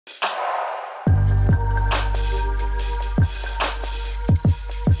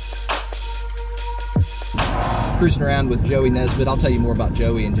cruising around with Joey Nesbitt. I'll tell you more about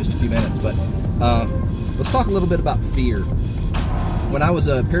Joey in just a few minutes, but let's talk a little bit about fear. When I was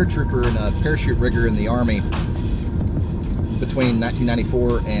a paratrooper and a parachute rigger in the Army between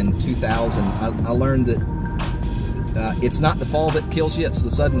 1994 and 2000, I learned that it's not the fall that kills you, it's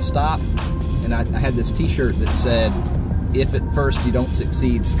the sudden stop. And I had this t-shirt that said, if at first you don't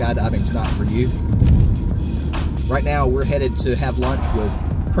succeed, skydiving's not for you. Right now we're headed to have lunch with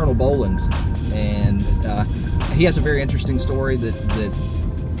Colonel Boland, and he has a very interesting story that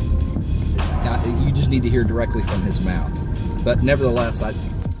you just need to hear directly from his mouth. But nevertheless, I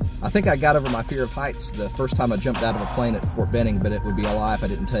think I got over my fear of heights the first time I jumped out of a plane at Fort Benning, but it would be a lie if I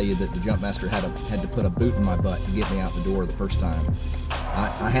didn't tell you that the jump master had to put a boot in my butt to get me out the door the first time.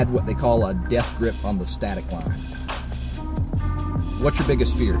 I had what they call a death grip on the static line. What's your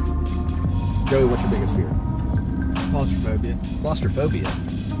biggest fear? Joey, what's your biggest fear? Claustrophobia. Claustrophobia.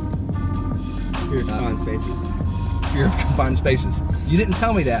 Fear of confined spaces. Fear of confined spaces. You didn't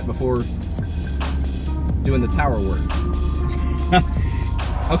tell me that before doing the tower work.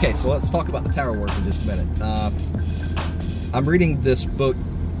 Okay, so let's talk about the tower work in just a minute. I'm reading this book,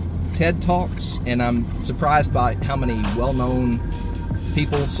 TED Talks, and I'm surprised by how many well-known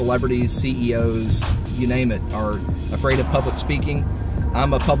people, celebrities, CEOs, you name it, are afraid of public speaking.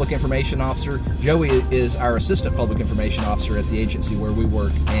 I'm a public information officer. Joey is our assistant public information officer at the agency where we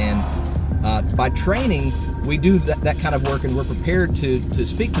work, and by training, we do that kind of work, and we're prepared to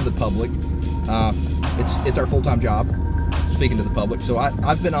speak to the public. It's our full-time job, speaking to the public. So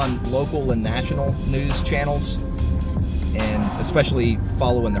I've been on local and national news channels, and especially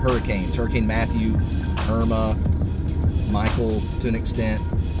following the hurricanes, Hurricane Matthew, Irma, Michael to an extent.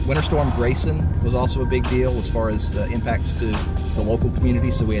 Winter Storm Grayson was also a big deal as far as impacts to the local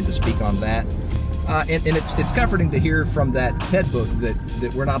community, so we had to speak on that. And it's comforting to hear from that TED book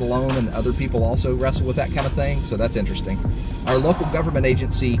that we're not alone, and other people also wrestle with that kind of thing, so that's interesting. Our local government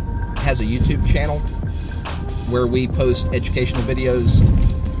agency has a YouTube channel where we post educational videos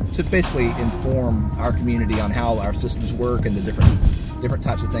to basically inform our community on how our systems work and the different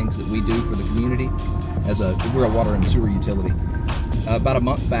types of things that we do for the community. We're a water and sewer utility. About a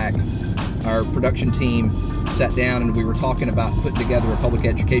month back, our production team sat down and we were talking about putting together a public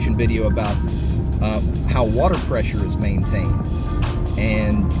education video about how water pressure is maintained,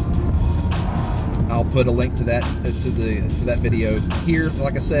 and I'll put a link to that to that video here,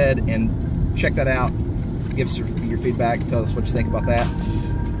 like I said, and check that out. Give us your feedback, tell us what you think about that.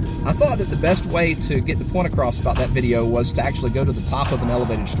 I thought that the best way to get the point across about that video was to actually go to the top of an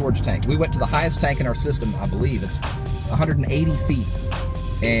elevated storage tank. We went to the highest tank in our system, I believe. It's 180 feet.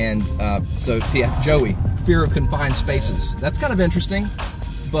 And so, yeah, Joey, fear of confined spaces. That's kind of interesting,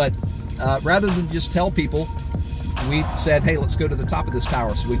 but rather than just tell people, we said, hey, let's go to the top of this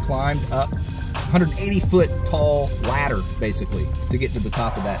tower. So we climbed up 180-foot tall ladder, basically, to get to the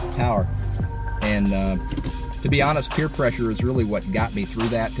top of that tower. And to be honest, peer pressure is really what got me through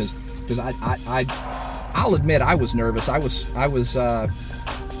that, because I'll admit I was nervous. I'm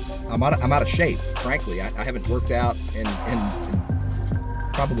out of shape, frankly. I haven't worked out in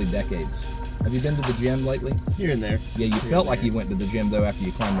probably decades. Have you been to the gym lately? Here and there. Yeah, you felt like you went to the gym though after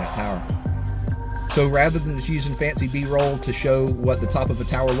you climbed that tower. So rather than just using fancy B-roll to show what the top of a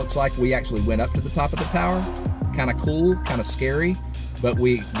tower looks like, we actually went up to the top of the tower. Kind of cool, kind of scary, but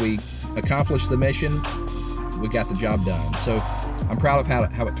we accomplished the mission. We got the job done. So I'm proud of how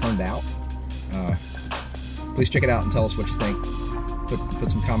it turned out. Please check it out and tell us what you think. Put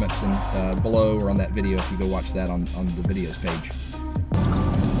some comments in below or on that video if you go watch that on the videos page.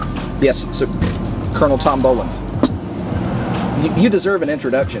 Yes, so Colonel Tom Boland, you deserve an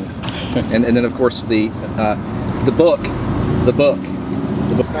introduction, and then of course the book.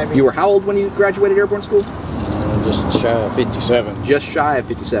 You were how old when you graduated airborne school? Just shy of 57. Just shy of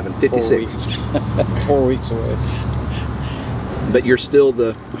 57, 56. 4 weeks away. But you're still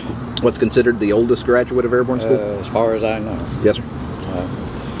what's considered the oldest graduate of airborne school? As far as I know. Yes, sir.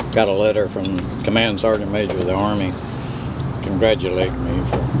 Got a letter from Command Sergeant Major of the Army congratulating me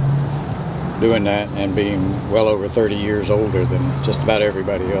for doing that and being well over 30 years older than just about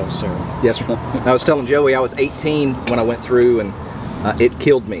everybody else. So. Yes, sir. I was telling Joey I was 18 when I went through, and it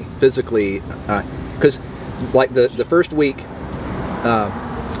killed me physically, because like the first week,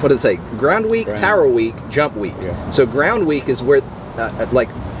 what did it say? Ground week, tower week, jump week. Yeah. So ground week is where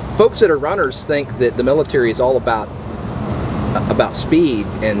like folks that are runners think that the military is all about speed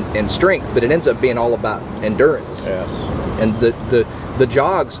and strength, but it ends up being all about endurance. Yes. And the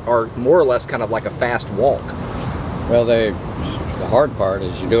jogs are more or less kind of like a fast walk. Well, the hard part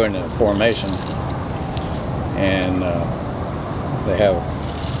is you're doing a formation, and they have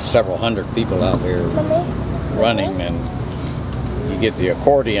several hundred people out there running, and you get the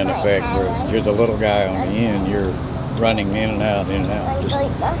accordion effect where you're the little guy on the end, you're running in and out, in and out.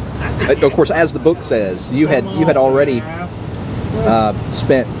 Just... Of course, as the book says, you had already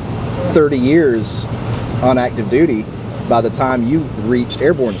spent 30 years on active duty by the time you reached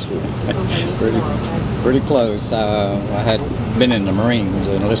airborne school. pretty close. I had been in the Marines,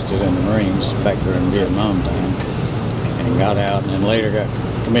 enlisted in the Marines back during Vietnam time, and got out, and then later got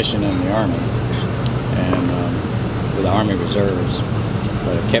commissioned in the Army, and with the Army Reserves.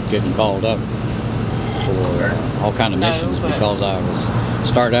 But I kept getting called up for all kind of missions because I was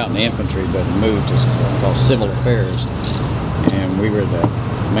started out in the infantry, but moved to something called Civil Affairs, and we were the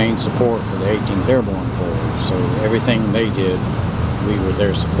main support for the 18th Airborne Corps. So everything they did, we were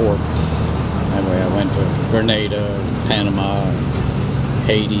their support. That way I went to Grenada, Panama, and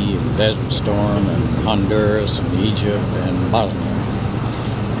Haiti, and Desert Storm, and Honduras, and Egypt, and Bosnia.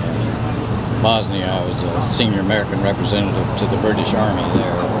 And Bosnia, I was a senior American representative to the British Army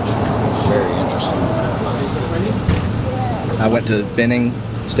there, which was very interesting. I went to Benning,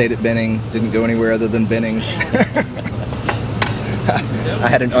 stayed at Benning, didn't go anywhere other than Benning. I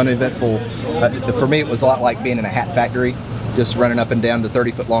had an uneventful, for me it was a lot like being in a hat factory, just running up and down the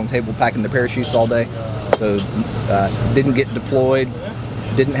 30-foot long table packing the parachutes all day. So didn't get deployed,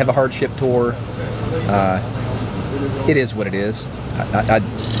 didn't have a hardship tour. It is what it is.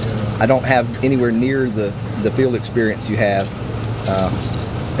 I don't have anywhere near the field experience you have.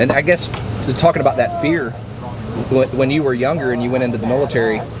 And I guess, so talking about that fear, when you were younger and you went into the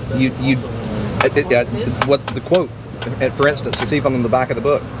military, what the quote, for instance, it's even on the back of the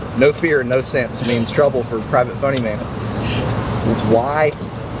book, no fear, no sense means trouble for Private Funny Man. Why?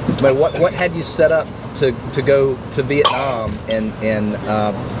 What had you set up to go to Vietnam and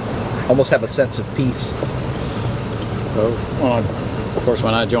almost have a sense of peace? Well, of course,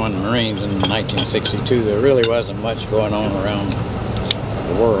 when I joined the Marines in 1962, there really wasn't much going on around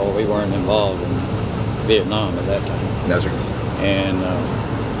the world. We weren't involved in Vietnam at that time. No, sir. And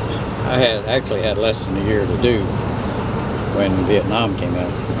I had actually had less than a year to do when Vietnam came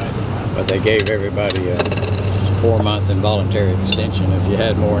out, but they gave everybody a 4-month involuntary extension. If you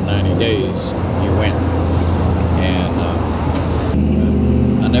had more than 90 days, you went. And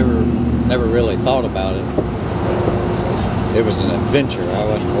I never really thought about it. It was an adventure. I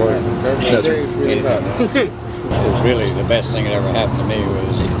wasn't worried. It was really the best thing that ever happened to me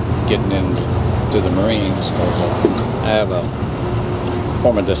was getting into the Marines, because I have a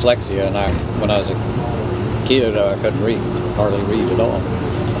form of dyslexia, and when I was a kid, I couldn't read, hardly read at all.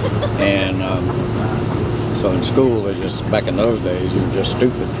 And so in school, it just, back in those days, you were just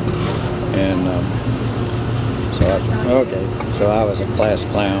stupid. And so I thought, okay, so I was a class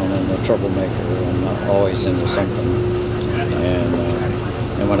clown and a troublemaker, and always into something.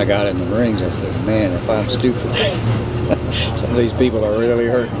 And when I got in the Marines, I said, man, if I'm stupid, some of these people are really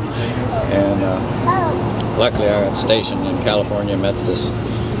hurting. And luckily I got stationed in California, met this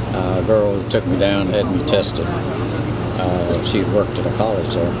girl who took me down, had me tested. She had worked at a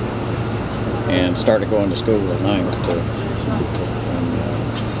college there, and started going to school at night to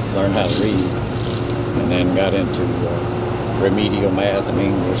learn how to read, and then got into remedial math and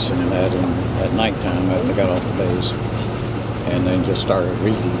English and that at nighttime after I got off the base. And then just started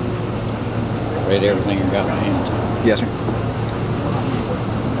reading. Read everything I got my hands on. Yes, sir.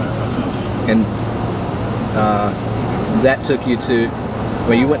 And that took you to,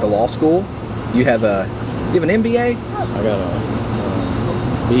 well, you went to law school. You have an MBA? I got a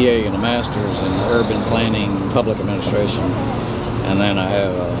BA and a master's in urban planning, public administration, and then I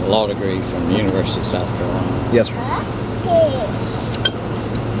have a law degree from the University of South Carolina. Yes, sir.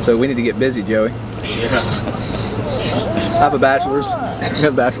 So we need to get busy, Joey. Yeah. I have a bachelor's. You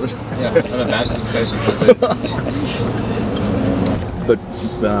have a bachelor's. Yeah, I have a bachelor's associate's.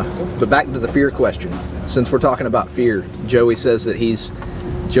 But back to the fear question. Since we're talking about fear, Joey says that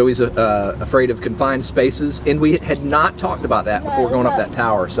Joey's afraid of confined spaces, and we had not talked about that before going up that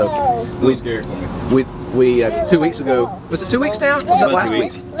tower. So It was scary for me. We 2 weeks ago, was it 2 weeks now? Was that About last 2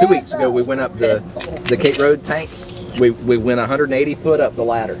 weeks. week? 2 weeks ago, we went up the Cape Road tank. We went 180 foot up the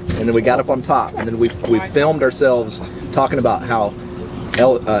ladder, and then we got up on top, and then we filmed ourselves talking about how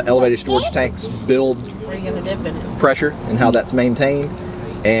elevated storage tanks build pressure and how that's maintained.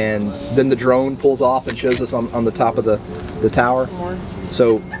 And then the drone pulls off and shows us on the top of the tower.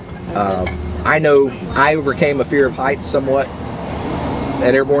 So I know I overcame a fear of heights somewhat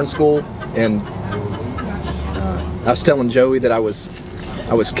at airborne school, and I was telling Joey that I was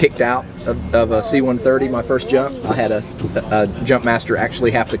kicked out of a C-130 my first jump. I had a jump master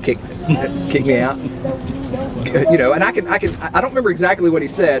actually have to kick kick me out. You know, and I don't remember exactly what he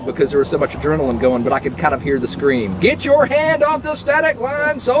said because there was so much adrenaline going, but I could kind of hear the scream, "Get your hand off the static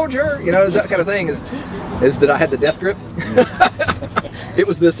line, soldier!" You know, that kind of thing. Is that I had the death grip? It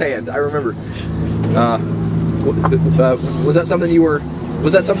was this hand, I remember. Was that something you were?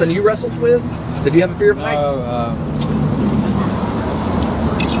 Was that something you wrestled with? Did you have a fear of heights?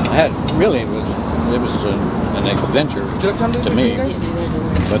 I had really it was an adventure to me,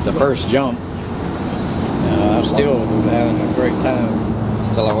 but the first jump, I was still having a great time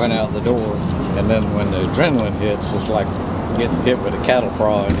until I went out the door, and then when the adrenaline hits, it's like getting hit with a cattle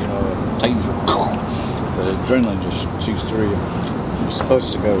prod, you know, a taser. The adrenaline just shoots through you. You're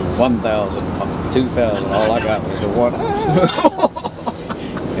supposed to go 1,000, 2,000. All I got was the 1.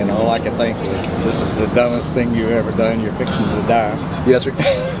 And all I could think was, this is the dumbest thing you've ever done. You're fixing to die. Yes, sir.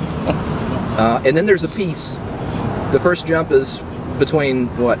 And then there's a piece. The first jump is between,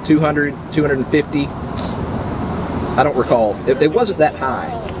 what, 200, 250? I don't recall. It wasn't that high.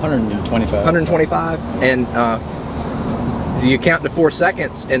 125. 125. And you count to 4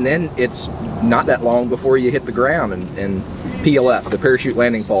 seconds, and then it's not that long before you hit the ground and PLF, the parachute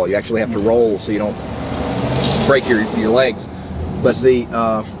landing fall. You actually have to roll so you don't break your legs. But the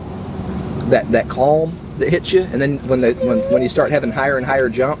that calm that hits you, and then when you start having higher and higher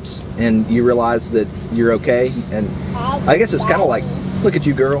jumps, and you realize that you're okay, and I guess it's kind of like, look at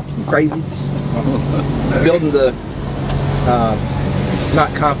you, girl, you crazy, building the not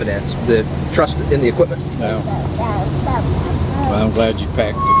confidence, the trust in the equipment. No. Well, I'm glad you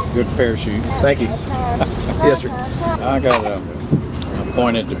packed a good parachute. Thank you. Yes, sir. I got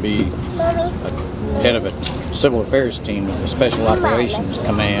appointed to be head of a civil affairs team at the Special Operations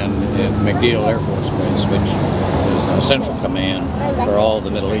Command in MacDill Air Force Base, which is a central command for all the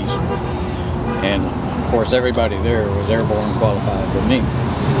Middle East. And of course, everybody there was airborne qualified but me.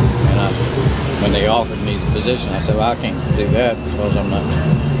 And when they offered me the position, I said, well, I can't do that because I'm not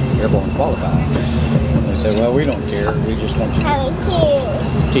airborne qualified. And they said, well, we don't care. We just want you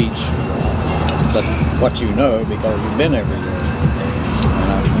to teach but what you know because you've been everywhere.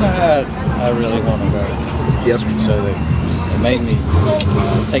 And I said, I really want to go. Yes. So they made me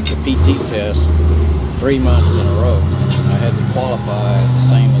take the PT test 3 months in a row. I had to qualify the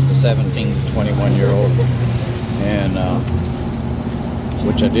same as the 17 to 21-year-old, and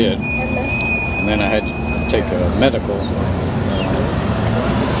which I did. And then I had to take a medical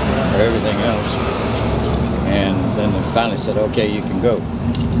for everything else. And then they finally said, okay, you can go.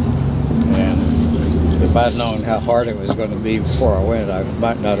 And if I'd known how hard it was going to be before I went, I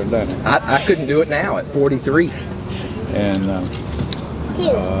might not have done it. I couldn't do it now at 43. And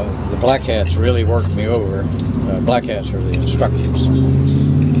the Black Hats really worked me over. Black Hats are the instructors.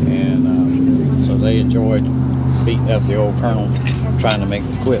 And so they enjoyed beating up the old colonel, trying to make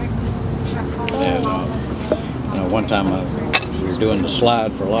me quit. And you know, one time we were doing the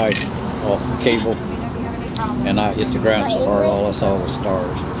slide for life off the cable, and I hit the ground so hard all I saw was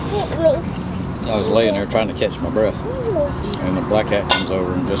stars. I was laying there trying to catch my breath, and the Black Hat comes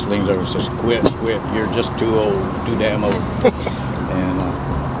over and just leans over and says, quit, you're just too old, too damn old.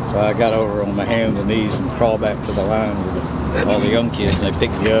 And so I got over on my hands and knees and crawled back to the line with all the young kids, and they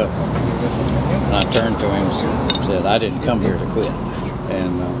picked me up. And I turned to him and said, I didn't come here to quit.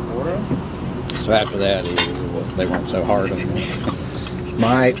 And so after that, they weren't so hard on me.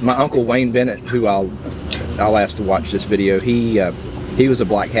 My uncle Wayne Bennett, who I'll ask to watch this video, he was a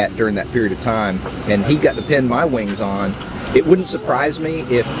Black Hat during that period of time, and he got to pin my wings on. It wouldn't surprise me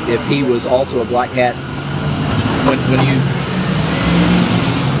if he was also a Black Hat when you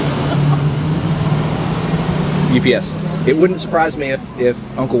UPS. It wouldn't surprise me if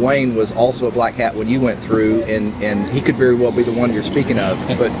Uncle Wayne was also a Black Hat when you went through, and he could very well be the one you're speaking of.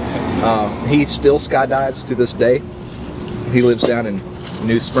 But he still skydives to this day. He lives down in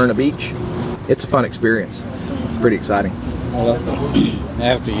New Smyrna Beach. It's a fun experience. It's pretty exciting.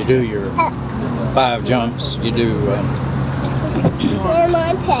 After you do your 5 jumps, you do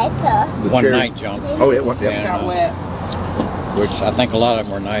one night jump. Oh yeah, yeah. And, which I think a lot of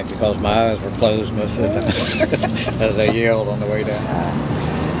them were night because my eyes were closed most of the time as I yelled on the way down.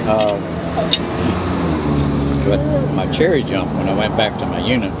 But my cherry jump, when I went back to my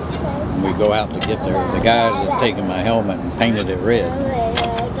unit, we go out to get there, the guys had taken my helmet and painted it red.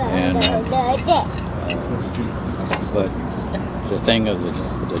 And but the thing of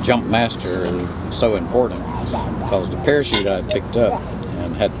the jump master is so important because the parachute I picked up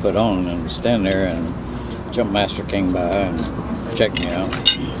and had put on and stand there, and the jump master came by and checked me out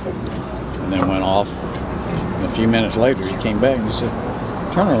and then went off. And a few minutes later he came back and he said,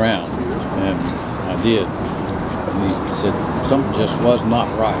 turn around. And I did. And he said, something just was not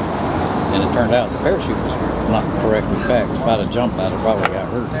right. And it turned out the parachute was not correctly packed. If I'd have jumped, I'd have probably got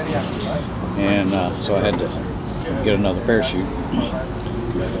hurt. And so I had to get another parachute.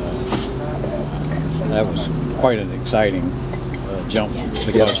 But that was quite an exciting jump,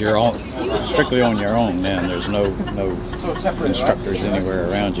 because you're strictly on your own, man. There's no instructors anywhere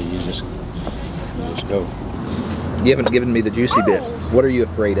around you. You just go. You haven't given me the juicy bit. What are you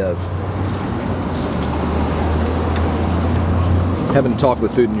afraid of? Having to talk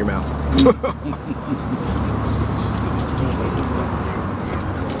with food in your mouth. I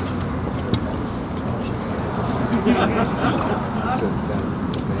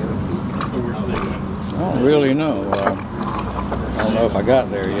don't really know. I don't know if I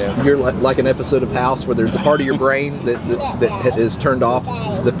got there yet. You're like an episode of House where there's a part of your brain that is turned off,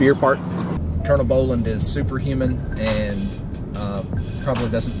 the fear part. Colonel Boland is superhuman and probably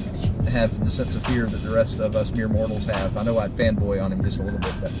doesn't have the sense of fear that the rest of us mere mortals have. I know I'd fanboy on him just a little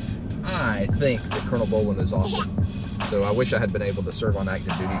bit, but I think that Colonel Boland is awesome. So I wish I had been able to serve on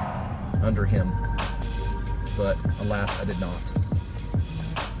active duty under him, but alas, I did not.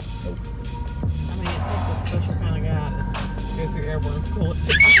 Nope. I mean, it takes a special kind of guy to go through airborne school at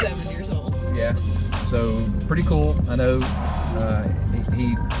 57 years old. Yeah, so pretty cool. I know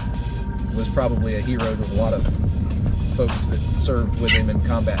he was probably a hero to a lot of folks that served with him in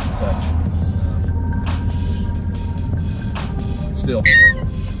combat and such. Still,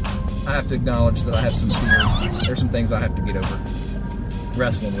 I have to acknowledge that I have some fear. There's some things I have to get over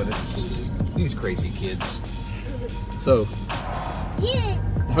wrestling with it. These crazy kids. So,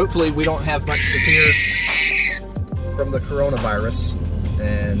 hopefully we don't have much to fear from the coronavirus.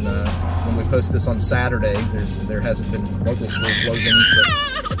 And when we post this on Saturday, there hasn't been local school closings,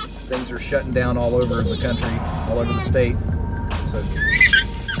 but things are shutting down all over the country, all over the state. So,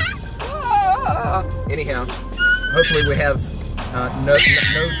 anyhow, hopefully we have no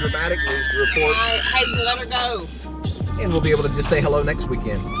dramatic news to report. Hey, let her go. And we'll be able to just say hello next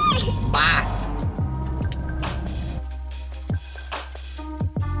weekend. Bye.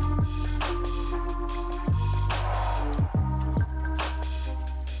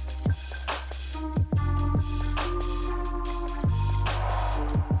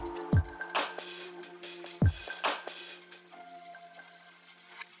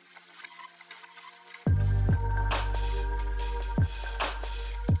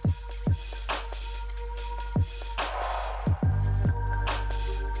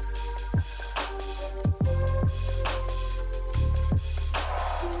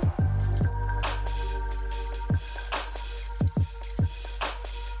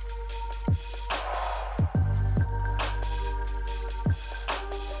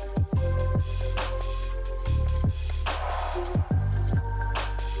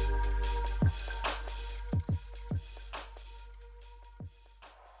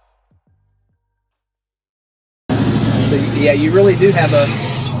 So yeah, you really do have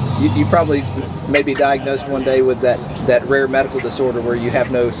you probably may be diagnosed one day with that rare medical disorder where you have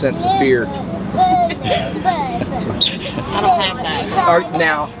no sense of fear. I don't have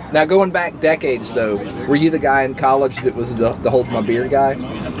that. Now going back decades though, were you the guy in college that was the hold my beer guy?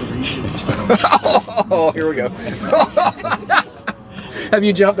 Oh, here we go. Have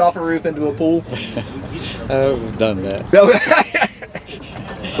you jumped off a roof into a pool? I've done that.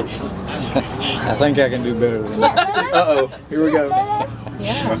 I think I can do better than that. Uh-oh, here we go.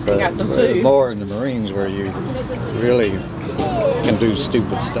 Yeah, you got some food. More in the Marines where you really can do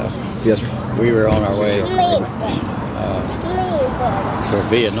stupid stuff. Yes, sir. We were on our way to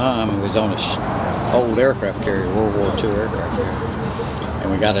Vietnam, and we was on an old aircraft carrier, World War II aircraft carrier.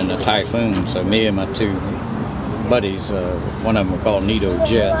 And we got in a typhoon, so me and my two buddies, one of them were called Nito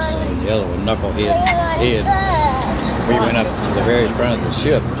Jets, and the other one Knucklehead Head. We went up to the very front of the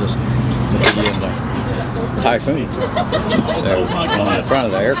ship just to be in the typhoon. So on the front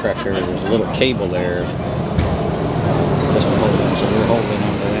of the aircraft carrier, there's a little cable there. Just holding, so we're holding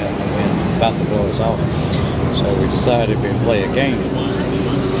onto that and about to blow us off. So we decided we'd play a game,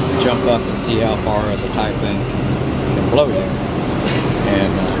 jump up and see how far the typhoon can blow you.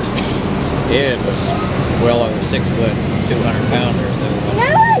 And Ed was well over 6 foot, 200 pounder, so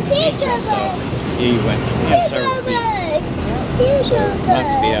he went several feet. So not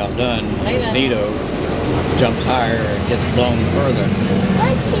to be outdone, Nito jumps higher and gets blown further.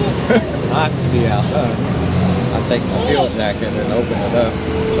 Not to be outdone, I take my fuel jacket and open it up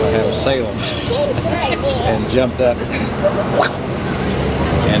so I have a sail and jumped up.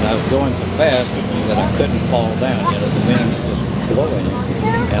 And I was going so fast that I couldn't fall down. You know, the wind was just blowing.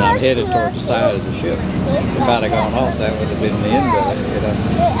 And I'm headed toward the side of the ship. If I'd have gone off, that would have been the end of it. You know?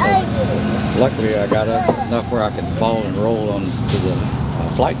 So, luckily, I got up enough where I could fall and roll onto the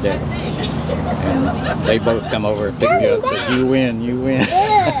flight deck. And they both come over and pick me up and said, "You win, you win."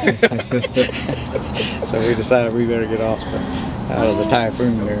 So we decided we better get off out of the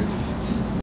typhoon there.